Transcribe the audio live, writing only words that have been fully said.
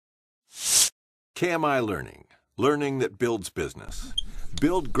KMI Learning, learning that builds business.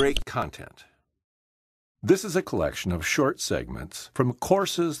 Build great content. This is a collection of short segments from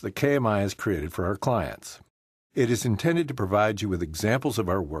courses that KMI has created for our clients. It is intended to provide you with examples of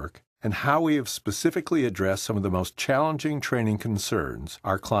our work and how we have specifically addressed some of the most challenging training concerns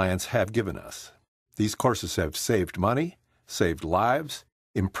our clients have given us. These courses have saved money, saved lives,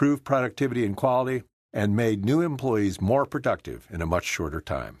 improved productivity and quality, and made new employees more productive in a much shorter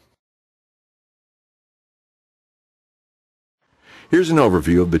time. Here's an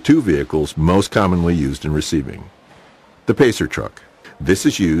overview of the two vehicles most commonly used in receiving. The Pacer truck. This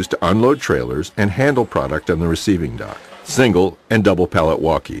is used to unload trailers and handle product on the receiving dock. Single and double pallet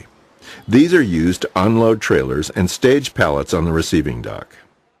walkie. These are used to unload trailers and stage pallets on the receiving dock.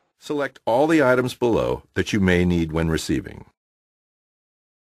 Select all the items below that you may need when receiving.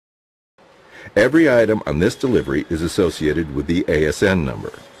 Every item on this delivery is associated with the ASN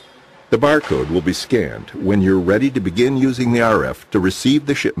number. The barcode will be scanned when you're ready to begin using the RF to receive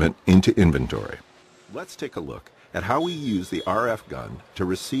the shipment into inventory. Let's take a look at how we use the RF gun to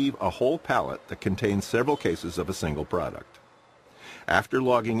receive a whole pallet that contains several cases of a single product. After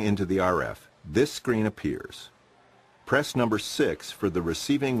logging into the RF, this screen appears. Press number 6 for the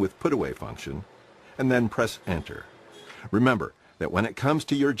Receiving with Put-Away function, and then press Enter. Remember that when it comes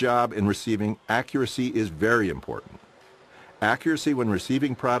to your job in receiving, accuracy is very important. Accuracy when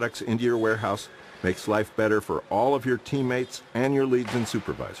receiving products into your warehouse makes life better for all of your teammates and your leads and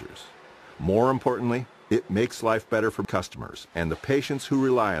supervisors. More importantly, it makes life better for customers and the patients who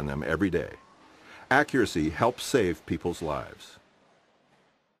rely on them every day. Accuracy helps save people's lives.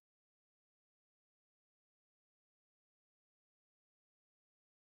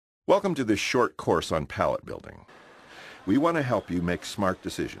 Welcome to this short course on pallet building. We want to help you make smart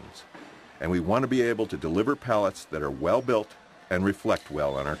decisions, and we want to be able to deliver pallets that are well built and reflect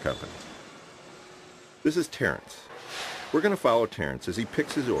well on our company. This is Terrence. We're going to follow Terrence as he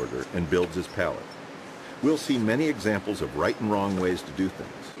picks his order and builds his pallet. We'll see many examples of right and wrong ways to do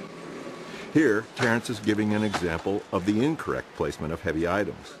things. Here, Terrence is giving an example of the incorrect placement of heavy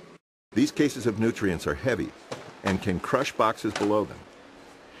items. These cases of nutrients are heavy and can crush boxes below them.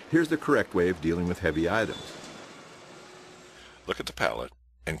 Here's the correct way of dealing with heavy items. Look at the pallet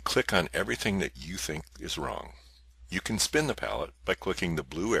and click on everything that you think is wrong. You can spin the pallet by clicking the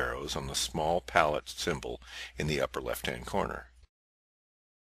blue arrows on the small pallet symbol in the upper left-hand corner.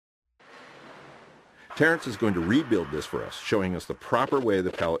 Terrence is going to rebuild this for us, showing us the proper way the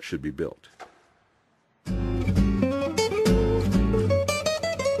pallet should be built.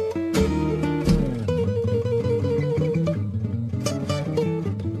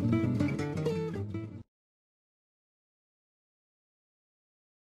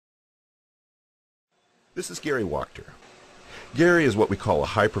 This is Gary Wachter. Gary is what we call a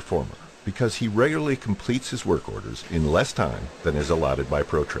high performer because he regularly completes his work orders in less time than is allotted by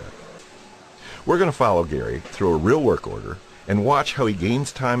ProTrack. We're going to follow Gary through a real work order and watch how he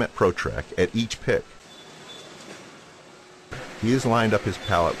gains time at ProTrack at each pick. He has lined up his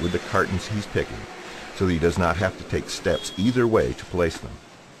pallet with the cartons he's picking so that he does not have to take steps either way to place them.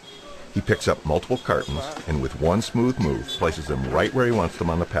 He picks up multiple cartons and with one smooth move places them right where he wants them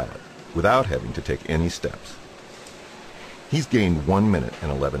on the pallet, without having to take any steps. He's gained 1 minute and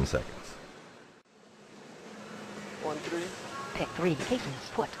 11 seconds. 1-3. Pick 3 cases.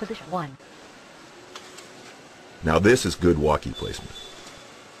 Put position 1. Now this is good walkie placement.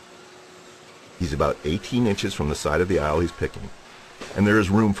 He's about 18 inches from the side of the aisle he's picking, and there is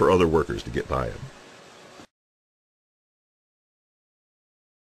room for other workers to get by him.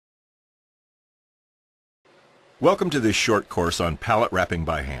 Welcome to this short course on pallet wrapping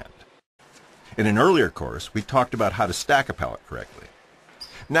by hand. In an earlier course, we talked about how to stack a pallet correctly.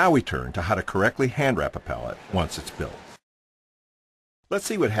 Now we turn to how to correctly hand wrap a pallet once it's built. Let's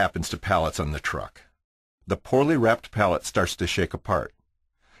see what happens to pallets on the truck. The poorly wrapped pallet starts to shake apart.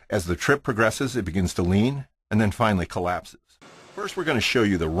 As the trip progresses, it begins to lean and then finally collapses. First, we're going to show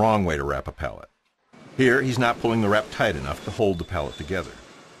you the wrong way to wrap a pallet. Here, he's not pulling the wrap tight enough to hold the pallet together.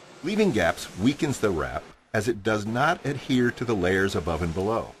 Leaving gaps weakens the wrap as it does not adhere to the layers above and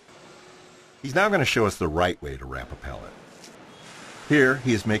below. He's now going to show us the right way to wrap a pallet. Here,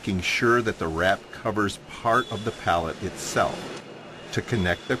 he is making sure that the wrap covers part of the pallet itself to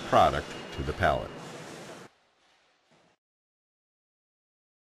connect the product to the pallet.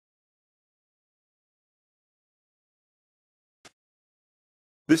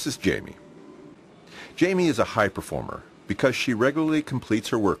 This is Jamie. Jamie is a high performer because she regularly completes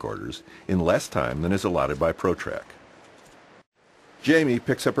her work orders in less time than is allotted by ProTrack. Jamie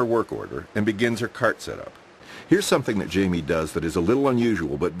picks up her work order and begins her cart setup. Here's something that Jamie does that is a little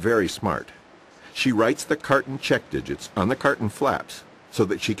unusual but very smart. She writes the carton check digits on the carton flaps so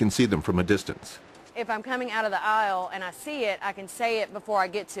that she can see them from a distance. If I'm coming out of the aisle and I see it, I can say it before I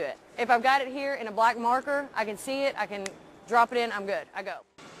get to it. If I've got it here in a black marker, I can see it, I can drop it in, I'm good, I go.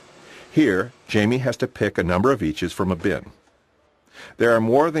 Here, Jamie has to pick a number of eaches from a bin. There are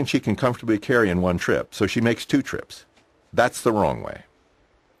more than she can comfortably carry in one trip, so she makes 2 trips. That's the wrong way.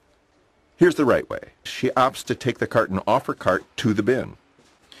 Here's the right way. She opts to take the carton off her cart to the bin.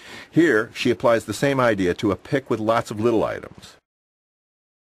 Here, she applies the same idea to a pick with lots of little items.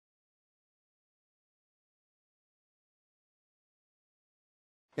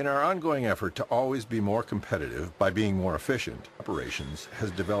 In our ongoing effort to always be more competitive by being more efficient, Operations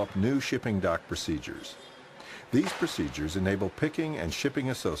has developed new shipping dock procedures. These procedures enable picking and shipping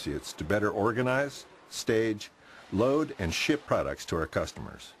associates to better organize, stage, load, and ship products to our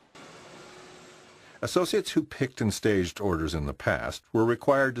customers. Associates who picked and staged orders in the past were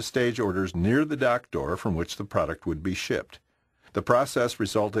required to stage orders near the dock door from which the product would be shipped. The process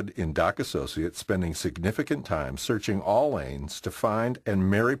resulted in dock associates spending significant time searching all lanes to find and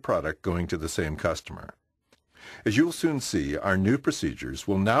marry product going to the same customer. As you'll soon see, our new procedures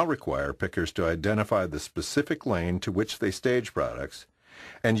will now require pickers to identify the specific lane to which they stage products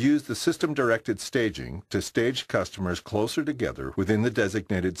and use the system-directed staging to stage customers closer together within the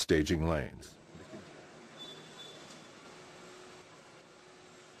designated staging lanes.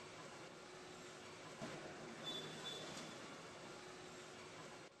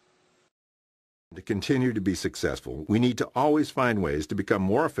 To continue to be successful, we need to always find ways to become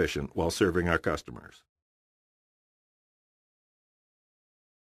more efficient while serving our customers.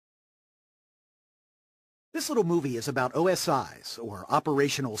 This little movie is about OSIs, or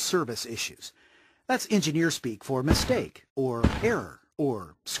operational service issues. That's engineer speak for mistake, or error,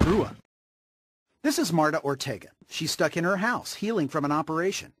 or screw-up. This is Marta Ortega. She's stuck in her house, healing from an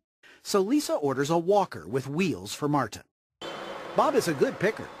operation. So Lisa orders a walker with wheels for Marta. Bob is a good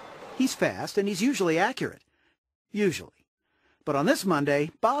picker. He's fast, and he's usually accurate. Usually. But on this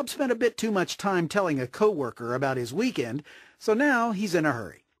Monday, Bob spent a bit too much time telling a coworker about his weekend, so now he's in a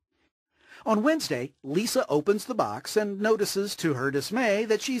hurry. On Wednesday, Lisa opens the box and notices to her dismay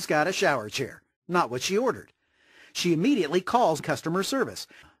that she's got a shower chair, not what she ordered. She immediately calls customer service.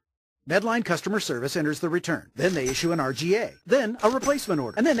 Medline customer service enters the return. Then they issue an RGA. Then a replacement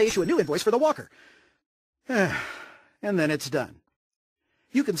order. And then they issue a new invoice for the walker. And then it's done.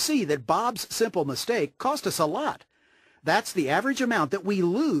 You can see that Bob's simple mistake cost us a lot. That's the average amount that we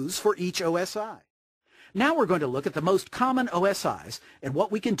lose for each OSI. Now we're going to look at the most common OSIs and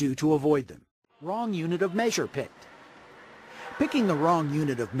what we can do to avoid them. Wrong unit of measure picked. Picking the wrong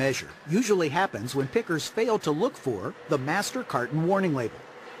unit of measure usually happens when pickers fail to look for the master carton warning label.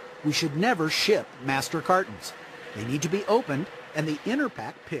 We should never ship master cartons. They need to be opened and the inner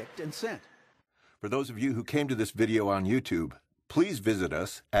pack picked and sent. For those of you who came to this video on YouTube, please visit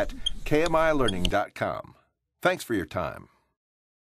us at KMIlearning.com. Thanks for your time.